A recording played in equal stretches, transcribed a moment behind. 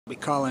Be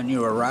calling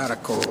you a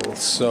radical.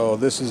 So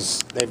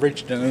they've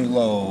reached a new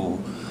low.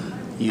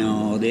 You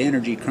know, the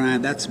energy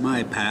crime, that's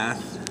my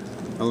path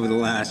over the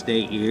last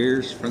 8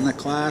 years. From the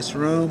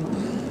classroom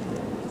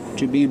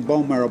to being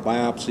bone marrow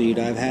biopsied,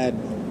 I've had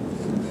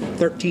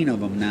 13 of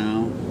them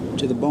now,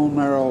 to the bone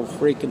marrow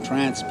freaking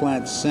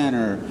transplant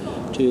center,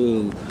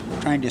 to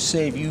trying to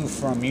save you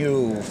from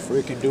you,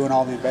 freaking doing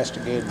all the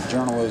investigative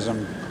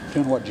journalism,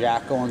 doing what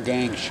Jacko and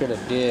gang should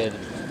have did.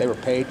 They were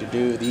paid to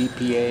do, the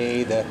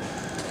EPA, the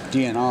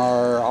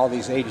d.n.r, all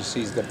these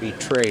agencies that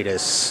betrayed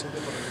us.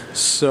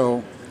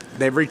 So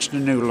they've reached a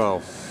new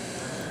low.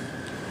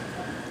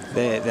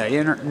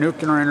 The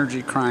nuclear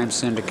energy crime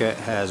syndicate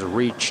has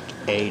reached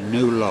a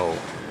new low.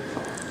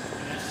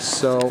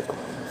 So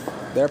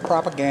their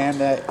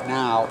propaganda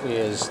now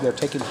is they're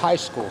taking high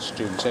school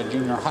students and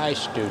junior high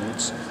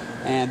students,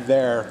 and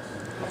they're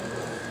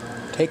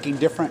taking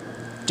different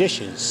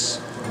dishes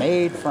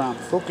made from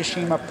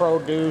Fukushima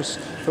produce,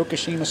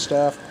 Fukushima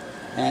stuff,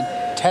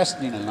 and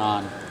testing it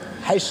on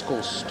high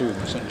school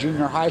students and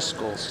junior high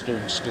school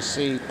students to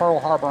see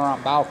Pearl Harbor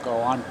on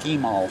Balco, on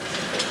chemo,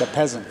 the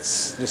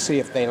peasants, to see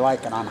if they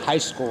like it on high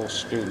school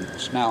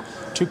students. Now,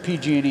 to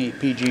PG&E,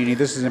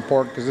 this is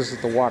important because this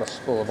is the Wada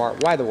School of Art,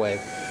 by the way,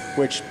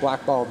 which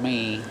blackballed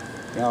me,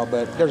 you know,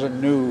 but there's a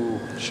new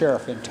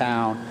sheriff in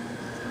town.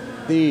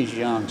 These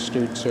young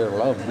students here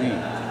love me.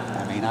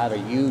 I mean, I have a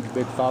huge,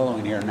 big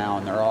following here now,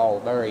 and they're all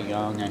very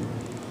young, and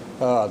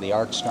the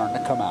art's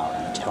starting to come out,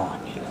 I'm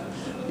telling you.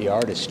 The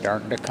art is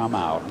starting to come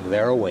out.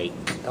 They're awake.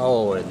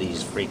 Oh, are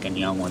these freaking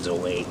young ones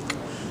awake?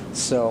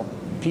 So,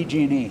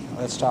 PG&E,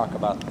 let's talk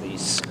about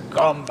these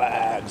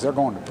scumbags. They're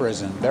going to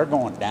prison. They're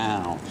going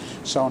down.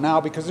 So now,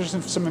 because there's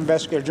some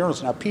investigative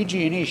journalists, now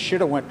PG&E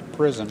should have went to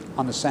prison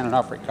on the San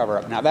Onofre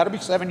cover-up. Now, that'll be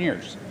 7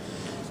 years.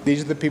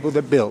 These are the people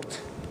that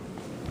built.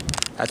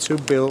 That's who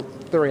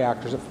built the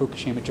reactors at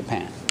Fukushima,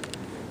 Japan.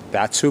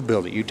 That's who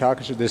built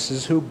it. This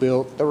is who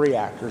built the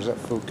reactors at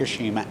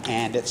Fukushima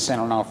and at San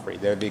Onofre.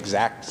 They're the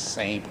exact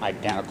same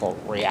identical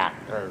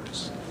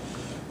reactors.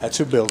 That's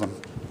who built them.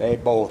 They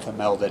both have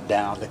melted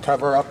down. The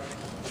cover-up,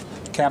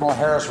 Kamala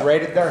Harris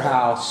raided their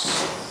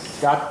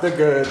house, got the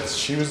goods.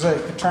 She was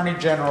the attorney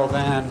general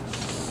then.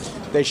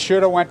 They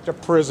should have went to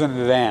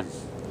prison then.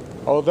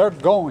 Oh, they're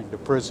going to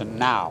prison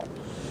now.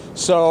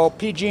 So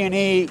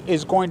PG&E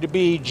is going to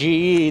be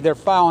GE. They're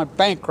filing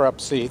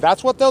bankruptcy.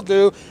 That's what they'll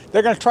do.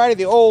 They're going to try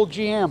the old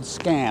GM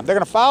scam. They're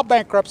going to file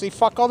bankruptcy,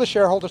 fuck all the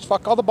shareholders,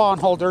 fuck all the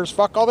bondholders,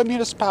 fuck all the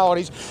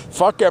municipalities,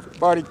 fuck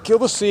everybody, kill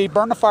the sea,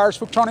 burn the fires,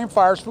 Fuktonium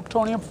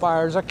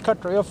fires, a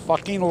country of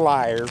fucking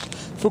liars,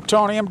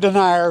 Fuktonium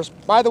deniers.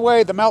 By the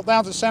way, the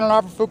meltdowns at San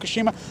Onofre,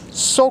 Fukushima,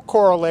 so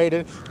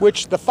correlated,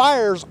 which the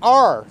fires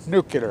are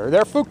nuclear.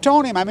 They're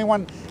Fuktonium. I mean,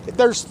 when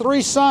there's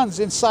 3 suns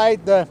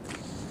inside the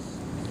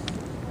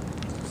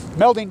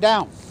melting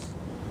down.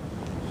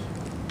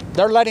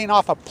 They're letting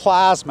off a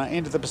plasma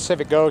into the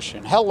Pacific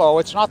Ocean. Hello,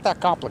 it's not that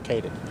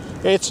complicated.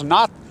 It's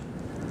not.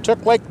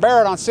 Took Lake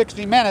Barrett on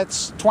 60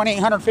 Minutes,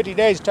 2,850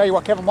 days to tell you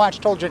what Kevin Blanch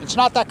told you. It's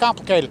not that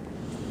complicated.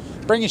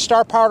 Bringing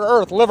star power to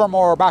Earth.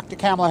 Livermore, back to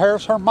Kamala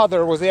Harris. Her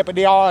mother was the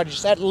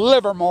epidemiologist at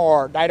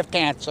Livermore, died of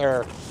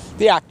cancer.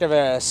 The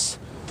activists.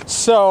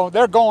 So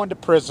they're going to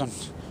prison.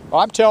 Well,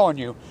 I'm telling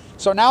you.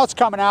 So now it's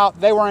coming out.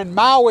 They were in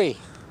Maui.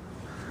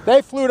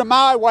 They flew to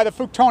Maui while the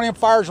Fuktonium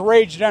fires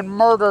raged and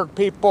murdered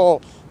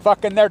people.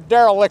 Fucking their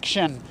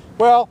dereliction.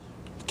 Well,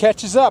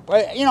 catches up.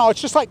 You know, it's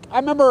just like, I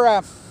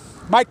remember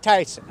Mike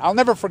Tyson. I'll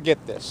never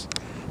forget this.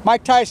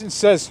 Mike Tyson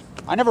says,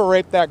 I never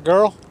raped that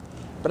girl,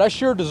 but I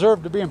sure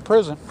deserve to be in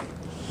prison.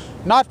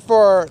 Not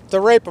for the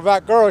rape of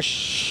that girl.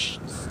 Shh,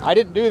 I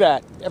didn't do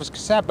that. It was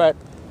consent, but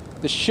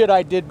the shit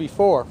I did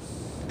before.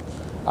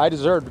 I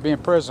deserve to be in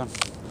prison.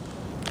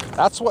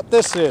 That's what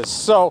this is.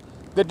 So,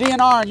 the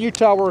d.n.r in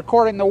Utah, we're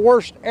recording the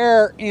worst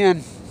air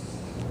in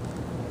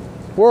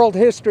world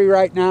history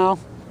right now.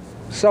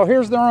 So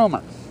here's the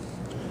rumor.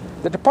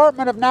 The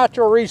Department of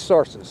Natural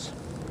Resources,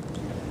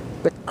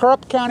 the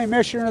corrupt county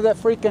commissioner that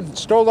freaking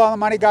stole all the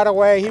money, got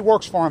away, he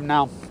works for him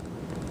now.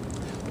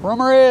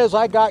 Rumor is,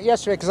 I got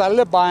yesterday, because I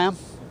live by him,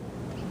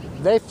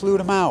 they flew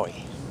to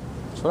Maui.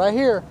 That's what I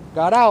hear.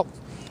 Got out.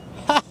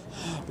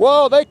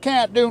 Well, they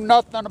can't do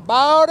nothing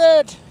about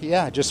it.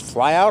 Yeah, just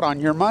fly out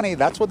on your money.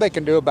 That's what they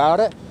can do about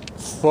it.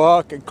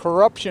 Fucking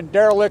corruption,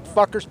 derelict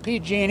fuckers,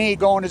 PG&E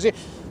going to Z.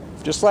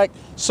 Just like,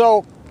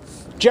 so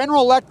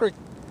General Electric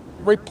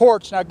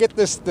reports, now get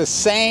this, the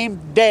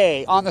same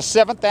day on the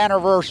 7th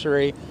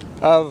anniversary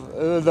of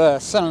the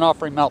San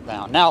Onofre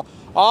meltdown. Now,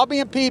 I'll be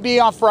in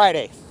PB on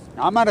Friday.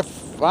 I'm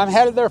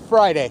headed there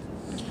Friday.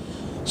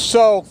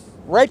 So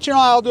Rachel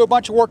and I will do a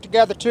bunch of work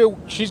together too.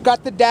 She's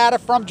got the data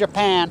from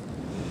Japan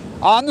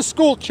on the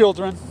school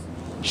children.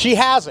 She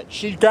has it.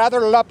 She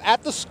gathered it up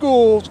at the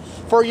schools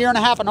for a year and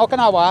a half in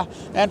Okinawa,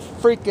 and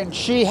freaking,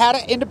 she had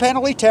it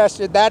independently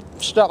tested. That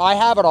stuff, I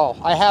have it all.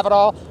 I have it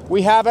all.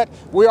 We have it.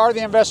 We are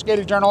the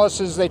investigative journalists.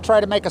 As they try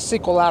to make a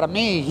sequel out of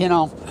me, you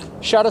know,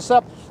 shut us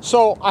up.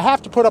 So I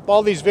have to put up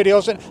all these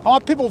videos, and I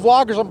want people,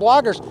 vloggers and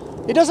bloggers.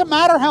 It doesn't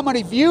matter how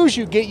many views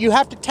you get. You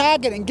have to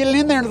tag it and get it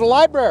in there into the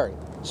library.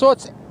 So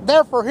it's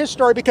there for his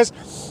story because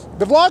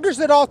the vloggers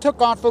that all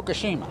took on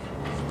Fukushima.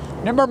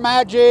 Remember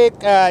Magic,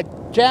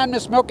 Jan,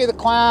 Miss Milky the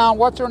Clown,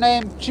 what's her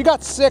name? She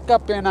got sick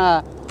up in,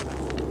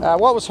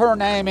 what was her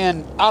name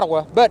in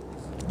Ottawa? But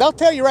they'll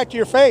tell you right to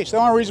your face, the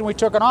only reason we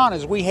took it on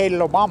is we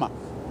hated Obama.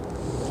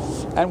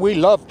 And we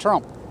loved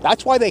Trump.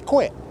 That's why they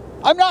quit.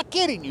 I'm not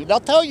kidding you, they'll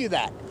tell you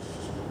that.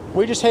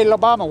 We just hated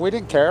Obama, we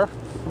didn't care.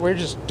 We're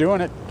just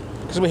doing it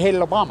because we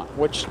hated Obama,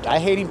 which I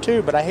hate him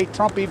too, but I hate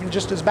Trump even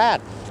just as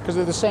bad because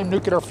they're the same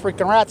nuclear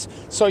freaking rats.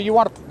 So you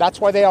want to, that's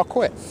why they all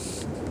quit.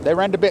 They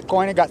ran to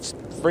Bitcoin and got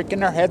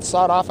freaking their heads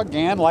sawed off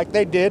again like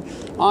they did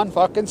on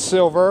fucking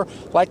silver,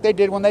 like they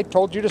did when they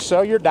told you to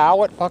sell your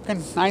Dow at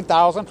fucking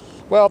 9,000.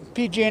 Well,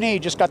 PG&E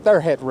just got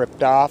their head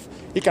ripped off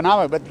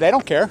economically, but they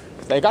don't care.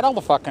 They got all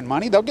the fucking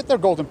money. They'll get their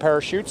golden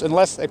parachutes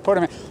unless they put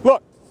them in.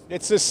 Look,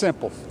 it's this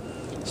simple.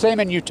 Same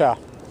in Utah.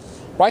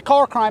 White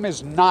collar crime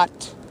is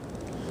not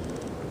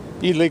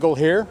illegal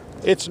here.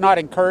 It's not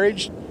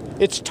encouraged.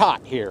 It's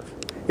taught here.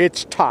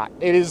 It's taught.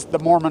 It is the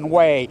Mormon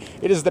way.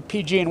 It is the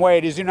PG&E way.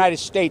 It is the United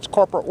States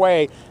corporate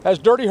way. As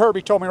Dirty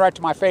Herbie told me right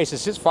to my face,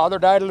 his father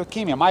died of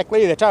leukemia. Mike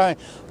Lee, they tell me,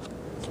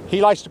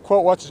 he likes to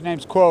quote, what's his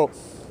name's quote?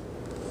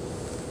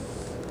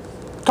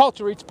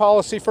 Culture eats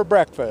policy for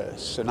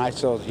breakfast. And I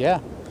said, yeah.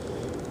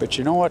 But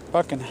you know what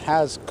fucking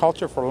has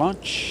culture for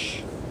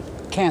lunch?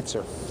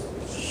 Cancer.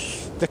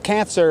 The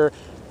cancer.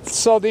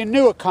 So the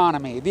new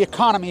economy, the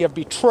economy of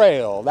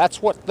betrayal,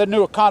 that's what the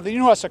new economy, the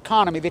U.S.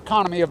 economy, the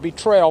economy of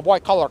betrayal, of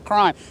white-collar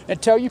crime.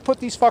 Until you put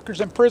these fuckers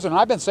in prison, and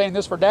I've been saying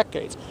this for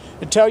decades,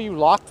 until you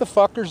lock the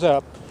fuckers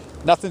up,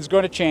 nothing's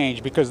going to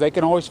change because they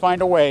can always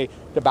find a way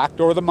to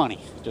backdoor the money.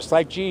 Just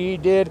like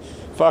GE did,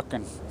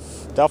 fucking,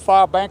 they'll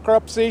file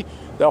bankruptcy,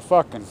 they'll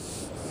fucking,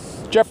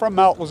 Jeffrey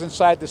Melt was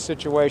inside the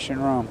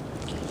Situation Room.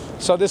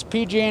 So this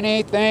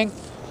PG&E thing,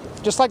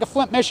 just like a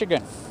Flint,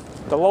 Michigan,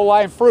 the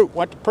low-lying fruit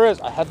went to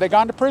prison. Have they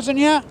gone to prison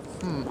yet?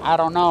 I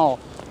don't know.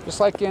 Just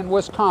like in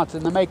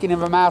Wisconsin, the making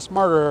of a mass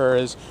murderer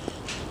is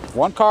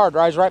one car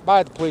drives right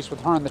by the police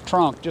with her in the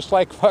trunk. Just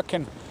like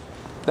fucking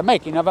the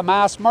making of a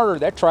mass murder.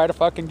 They try to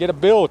fucking get a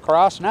bill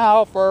across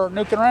now for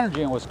nuclear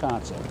energy in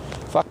Wisconsin.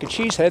 Fucking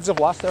cheeseheads have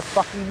lost their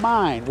fucking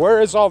mind.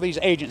 Where is all these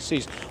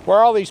agencies? Where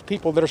are all these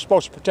people that are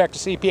supposed to protect the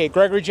CPA?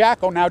 Gregory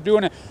Jacko now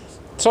doing it.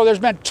 So there's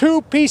been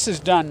 2 pieces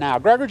done now.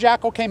 Gregory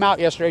Jacko came out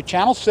yesterday,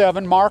 Channel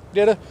 7. Mark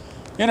did a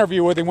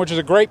interview with him, which is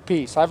a great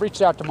piece. I've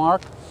reached out to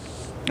Mark.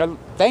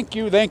 Thank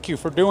you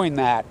for doing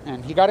that.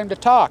 And he got him to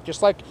talk,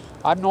 just like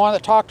I'm the one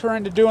that talked her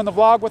into doing the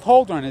vlog with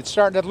Holdren. It's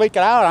starting to leak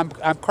it out.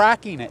 I'm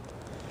cracking it.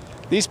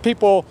 These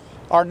people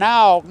are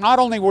now, not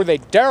only were they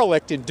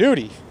derelict in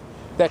duty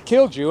that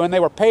killed you and they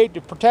were paid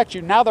to protect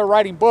you, now they're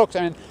writing books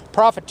and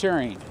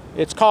profiteering.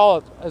 It's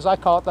called, as I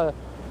call it, the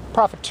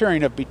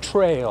profiteering of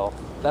betrayal.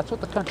 That's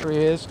what the country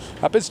is.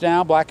 Up is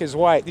down, black is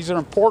white. These are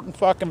important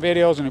fucking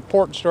videos and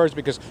important stories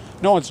because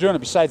no one's doing it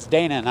besides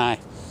Dana and I.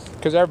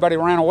 Because everybody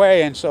ran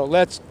away, and so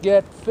let's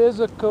get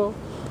physical.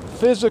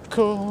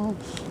 Physical.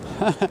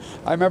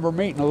 I remember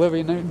meeting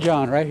Olivia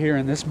Newton-John right here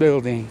in this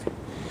building.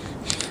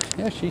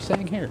 Yeah, she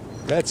sang here.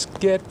 Let's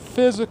get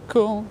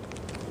physical.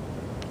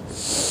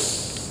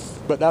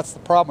 But that's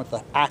the problem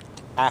with the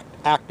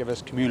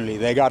activist community.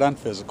 They got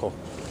unphysical.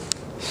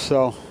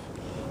 So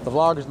the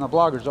vloggers and the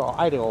bloggers are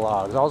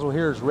ideologues. All we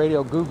hear is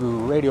Radio Goo-Goo,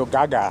 Radio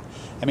Gaga.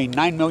 I mean,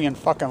 9 million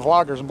fucking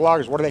vloggers and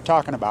bloggers. What are they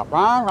talking about?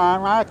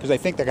 Because they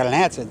think they got an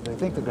answer. They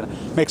think they're going to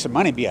make some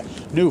money, be a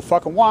new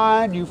fucking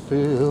wine. You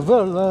feel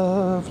the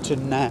love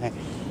tonight.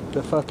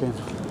 The fucking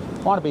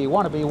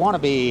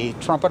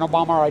wannabe. Trump and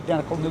Obama are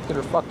identical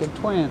nuclear fucking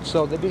twins.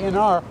 So the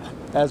d.n.r,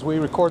 as we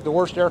record the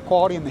worst air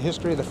quality in the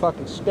history of the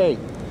fucking state,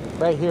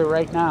 right here,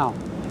 right now.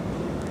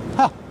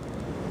 Huh.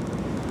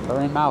 They're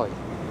in Maui.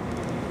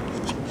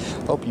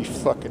 Hope you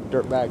fucking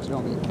dirtbags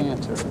don't get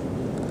cancer.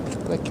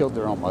 They killed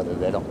their own mother.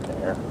 They don't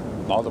care.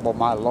 Multiple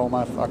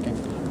myeloma,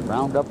 fucking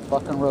Roundup,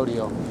 fucking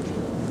rodeo.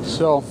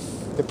 So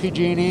the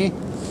PG&E,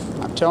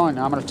 I'm telling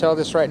you, I'm going to tell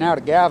this right now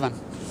to Gavin.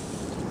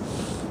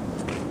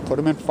 Put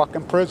them in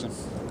fucking prison.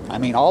 I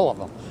mean, all of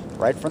them,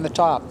 right from the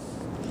top.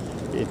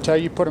 Until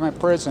you put them in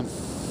prison.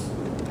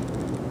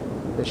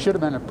 They should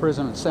have been in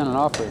prison in San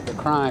Onofre. The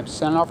crimes.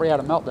 San Onofre had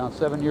a meltdown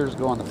 7 years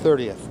ago on the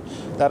 30th.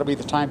 That'll be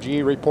the time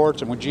GE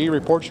reports, and when GE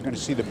reports, you're going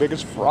to see the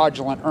biggest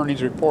fraudulent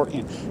earnings report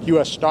in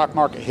U.S. stock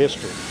market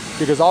history.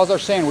 Because all they're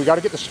saying, we got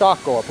to get the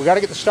stock go up, we got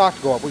to get the stock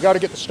to go up, we got to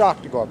get the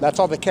stock to go up. That's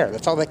all they care.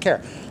 That's all they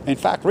care. In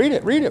fact, read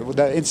it.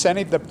 The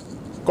incentive, the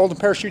golden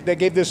parachute they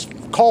gave this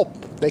cope,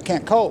 they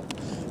can't cope.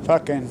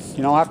 Fucking,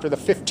 you know, after the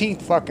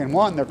 15th fucking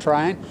one they're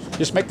trying,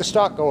 just make the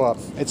stock go up.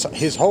 It's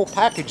his whole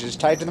package is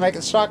tied to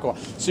making the stock go up.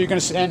 So you're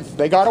going to, and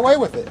they got away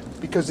with it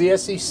because the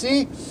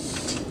SEC,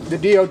 the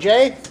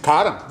DOJ,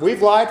 caught them.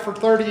 We've lied for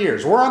 30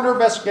 years. We're under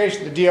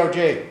investigation at the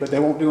DOJ, but they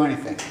won't do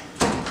anything.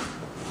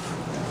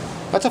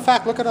 That's a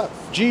fact. Look it up.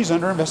 G's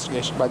under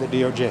investigation by the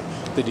DOJ.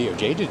 The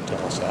DOJ didn't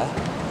tell us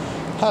that.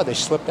 They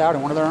slipped out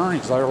in one of their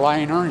earnings, their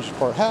lying earnings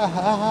report.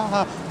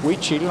 We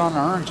cheated on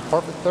our earnings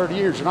report for 30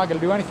 years. You're not going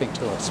to do anything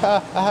to us.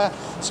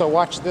 So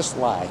watch this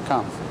lie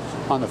come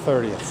on the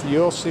 30th.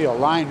 You'll see a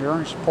lying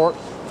earnings report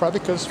probably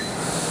because,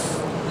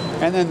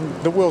 and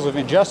then the wheels of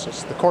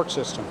injustice, the court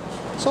system.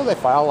 So they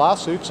file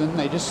lawsuits and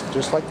they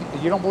just like,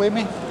 you don't believe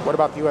me? What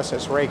about the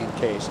USS Reagan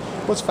case?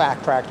 Let's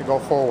fact track to go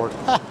forward.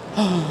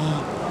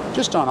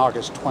 Just on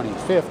August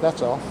 25th,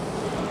 that's all,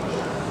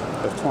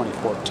 of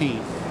 2014.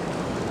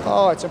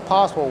 Oh, it's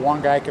impossible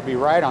one guy could be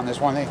right on this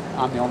one thing.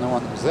 I'm the only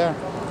one that was there.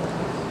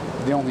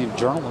 The only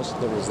journalist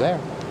that was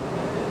there.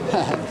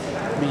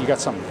 I mean, you got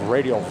some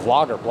radio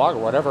vlogger,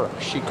 blogger, whatever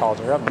she calls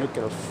her,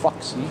 nuclear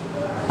fucksy.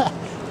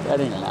 That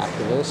ain't an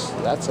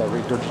activist. That's a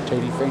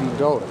regurgitating, fainting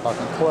goat, a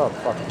fucking club,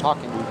 fucking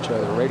talking to each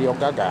other, radio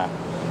gaga.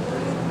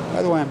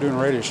 By the way, I'm doing a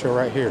radio show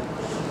right here,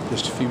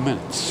 just a few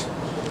minutes.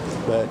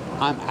 But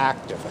I'm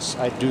activist.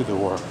 I do the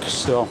work.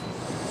 So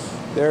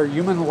they're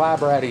human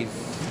lab ratting,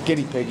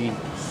 guinea pigging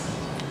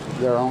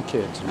their own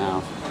kids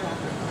now.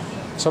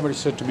 Somebody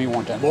said to me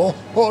one time,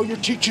 oh, you're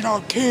teaching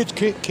our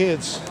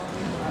kids.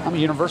 I'm a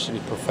university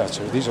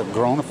professor. These are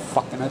grown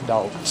fucking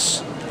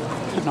adults.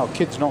 No,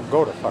 kids don't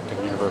go to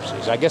fucking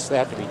universities. I guess they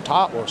have to be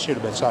taught. Well, it should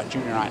have been taught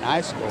junior high and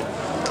high school.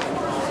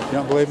 You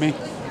don't believe me?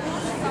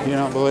 You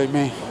don't believe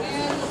me?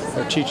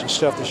 They're teaching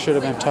stuff that should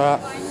have been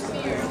taught.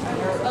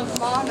 Of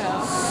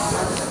mono.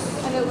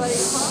 And it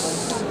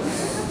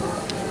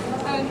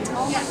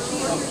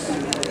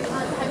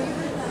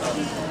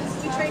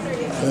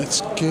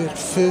Let's get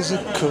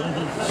physical.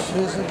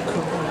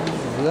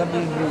 Let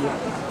me hear you.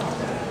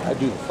 I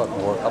do the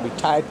fucking work. I'll be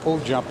tide pool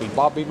jumping,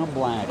 Bob Beam and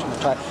Blanche.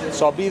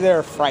 So I'll be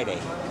there Friday.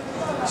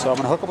 So I'm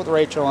going to hook up with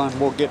Rachel and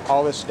we'll get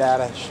all this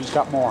data. She's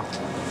got more.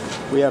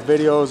 We have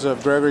videos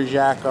of Gregory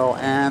Jacko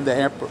and the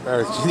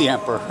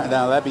Emperor.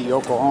 Now that'd be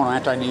Yoko Ono,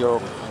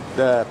 anti-Neo,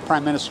 the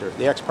Prime Minister,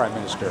 the ex-Prime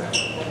Minister,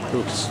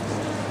 who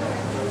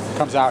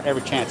comes out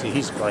every chance.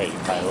 He's great,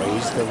 by the way.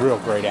 He's the real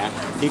great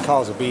actor. He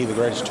calls a bee the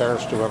greatest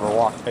terrorist to ever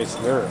walk the face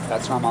of the earth.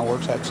 That's not my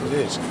words, that's it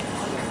is.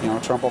 You know,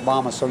 Trump,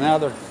 Obama. So now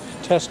they're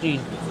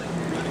testing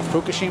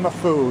Fukushima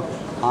food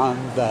on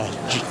the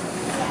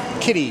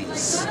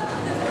kitties.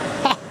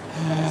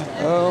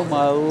 Oh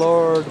my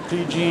Lord,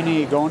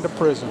 PG&E going to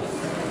prison.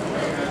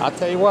 I'll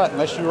tell you what,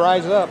 unless you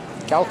rise up,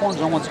 California's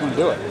the only one's going to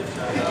do it.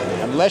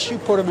 Unless you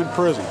put them in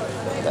prison,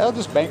 they'll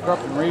just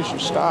bankrupt and raise your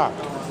stock.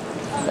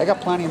 They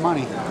got plenty of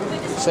money.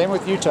 Same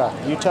with Utah.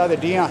 Utah, they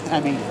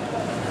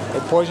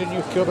poison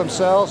you, kill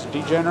themselves,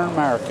 d.n.r.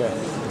 America.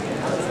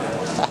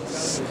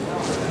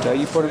 Until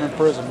you put them in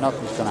prison,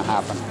 nothing's going to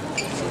happen.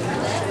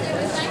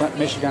 Flint,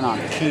 Michigan on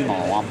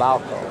chemo, on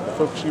Balco. The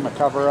Fukushima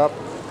cover-up,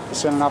 the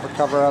Sinanoff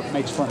cover-up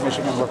makes Flint,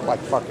 Michigan look like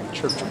fucking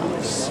church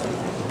mouse.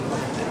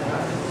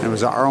 And it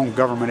was our own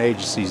government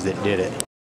agencies that did it.